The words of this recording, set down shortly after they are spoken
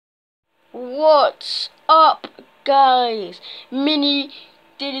What's up, guys? Mini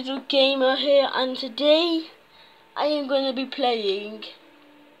Digital Gamer here, and today I am going to be playing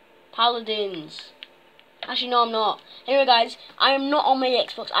Paladins. Actually, no, I'm not. Anyway, guys, I am not on my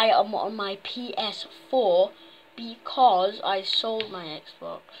Xbox. I am on my ps4 because I sold my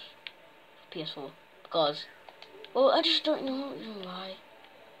Xbox. ps4 because, well, I just don't know why.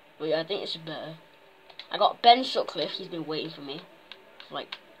 But yeah, I think it's better. I got Ben Sutcliffe. He's been waiting for me for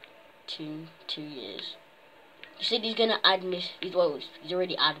like two years. He said he's gonna add me. He's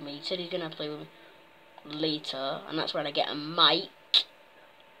already added me. He said he's gonna play with me later, and that's when I get a mic.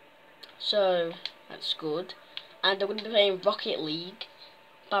 So that's good. And I'm gonna be playing Rocket League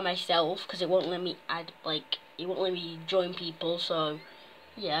by myself because it won't let me add, like, it won't let me join people. So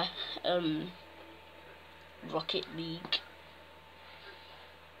yeah, Rocket League.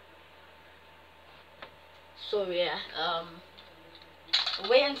 So yeah,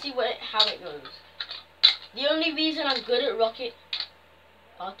 wait and see how it goes. The only reason I'm good at Rocket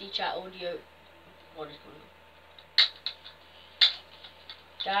Party Chat Audio, what is going on?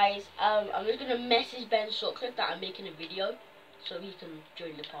 Guys, I'm just gonna message Ben Sutcliffe that I'm making a video so he can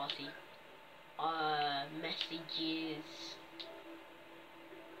join the party. Messages.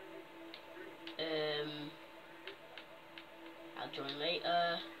 I'll join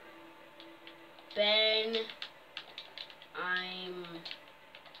later. Ben, I'm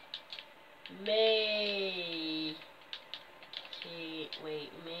making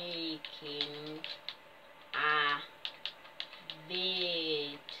a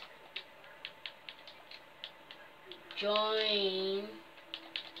vid. Join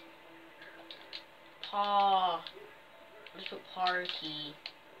let's put party.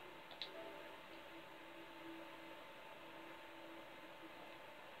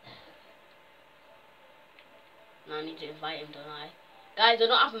 Now I need to invite him, don't I? Guys, I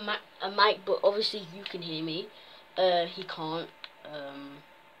don't have a mic, but obviously you can hear me. He can't.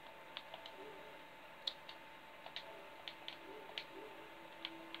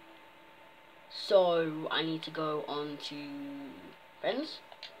 So I need to go on to friends.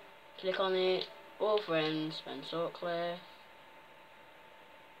 Click on it. All friends. Ben Sutcliffe.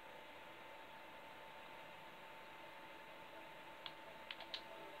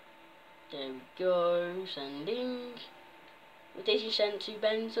 There we go. Sending. Invitation sent to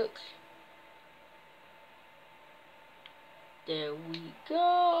Ben Sutcliffe. There we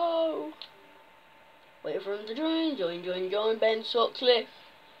go. Wait for him to join. Join Ben Sutcliffe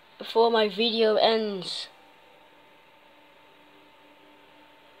before my video ends.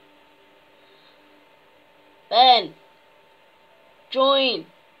 Ben, join.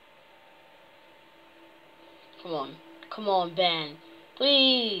 Come on, Ben,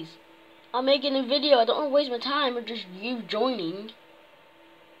 please. I'm making a video. I don't want to waste my time with just you joining.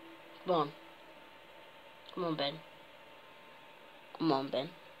 Come on, Ben. Come on, Ben.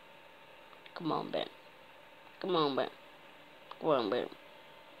 Come on, Ben. Come on, Ben.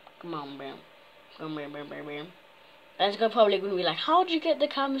 Ben's probably gonna be like, how did you get the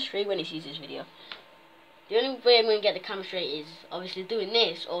camera straight when he sees this video? The only way I'm gonna get the camera straight is obviously doing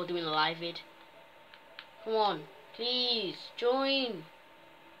this or doing a live vid. Come on, please join.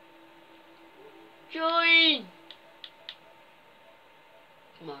 Come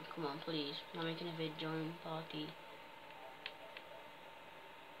on, please. I'm making a vid. Join party.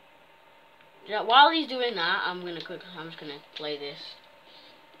 Yeah, while he's doing that, I'm just gonna play this.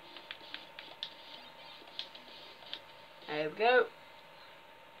 There we go.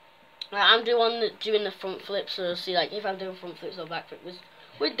 Right, I'm doing the front flip, so see, like, if I'm doing front flips or back flips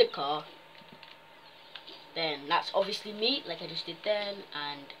with the car, then that's obviously me, like I just did then,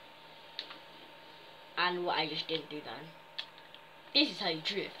 and what I just didn't do then. This is how you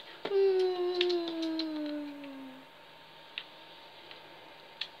drift.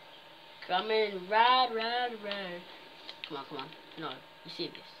 Come in, ride. Come on. No, you see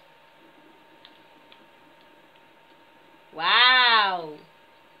this. Wow.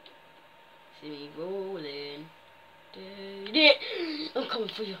 See me rolling. I'm coming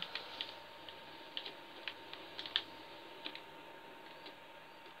for you.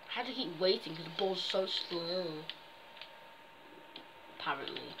 I had to keep waiting because the ball's so slow.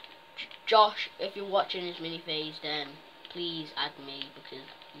 Apparently. Josh, if you're watching this mini phase, then please add me because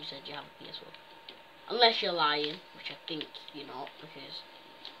you said you have a PS4. Unless you're lying, which I think you're not because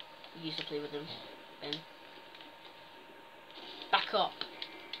you used to play with them. Ben. Back up.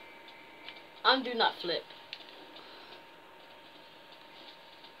 I'm doing that flip.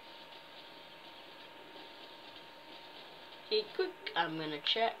 Okay, quick. I'm gonna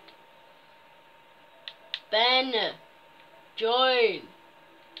check. Ben, join.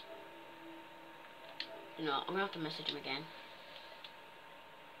 You know, I'm gonna have to message him again.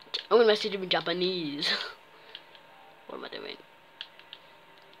 I'm gonna message him in Japanese. What am I doing?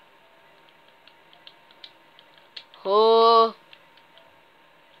 Ho.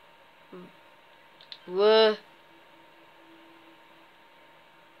 Whoa.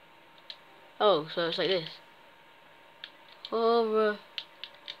 Oh, so it's like this. Over.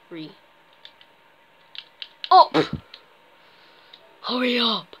 Re. Up. Hurry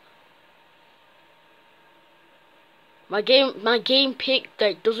up. My game pick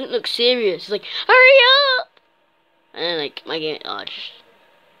like doesn't look serious. It's like, hurry up. And then like my game,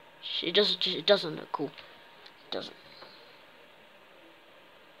 it doesn't look cool. It doesn't.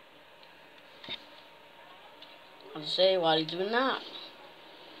 I'll say while he's doing that.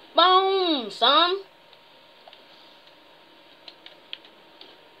 Boom, son.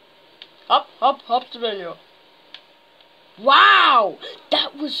 Hop to the Wow,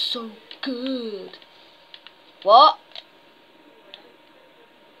 that was so good. What?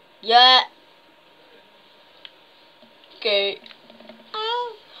 Yeah. Okay.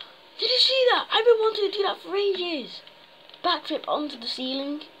 Oh, did you see that? I've been wanting to do that for ages. Backflip onto the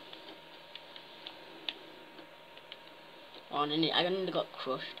ceiling. Oh, I nearly got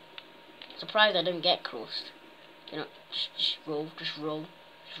crushed. Surprised I didn't get crushed. You know, just roll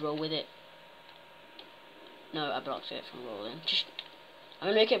with it. No, I blocked it from rolling. I'm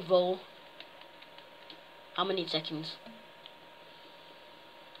gonna make it roll. How many seconds?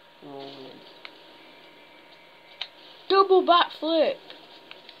 Rolling. Double backflip.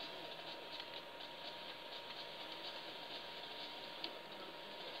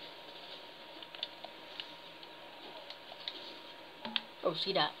 Oh,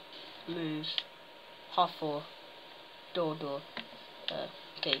 see that? Moves. Half 4. Door.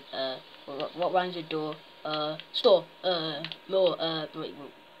 Okay, what rhymes with door? Store. More, wait.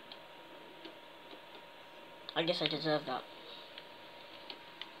 I guess I deserve that.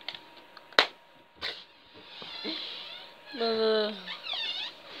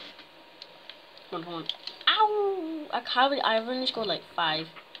 Come on. Ow! I've only scored like 5.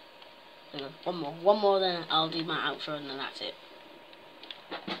 There we go. One more, then I'll do my outro, and then that's it.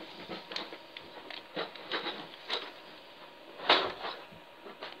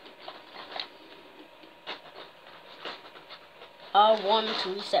 R1 to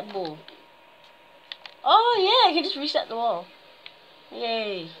reset ball. Oh yeah, I can just reset the wall.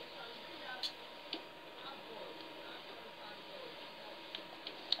 Yay.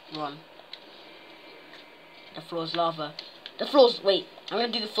 Run. The floor's lava. Wait, I'm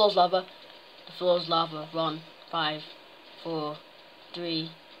gonna do the floor's lava. The floor's lava. Run. 5, 4,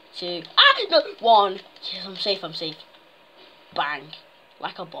 3, 2. Ah, no, 1. Yes, I'm safe. Bang.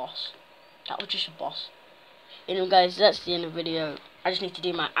 Like a boss. That was just a boss. Anyway, guys, that's the end of the video. I just need to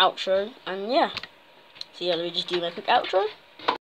do my outro, and yeah. So yeah, let me just do my quick outro.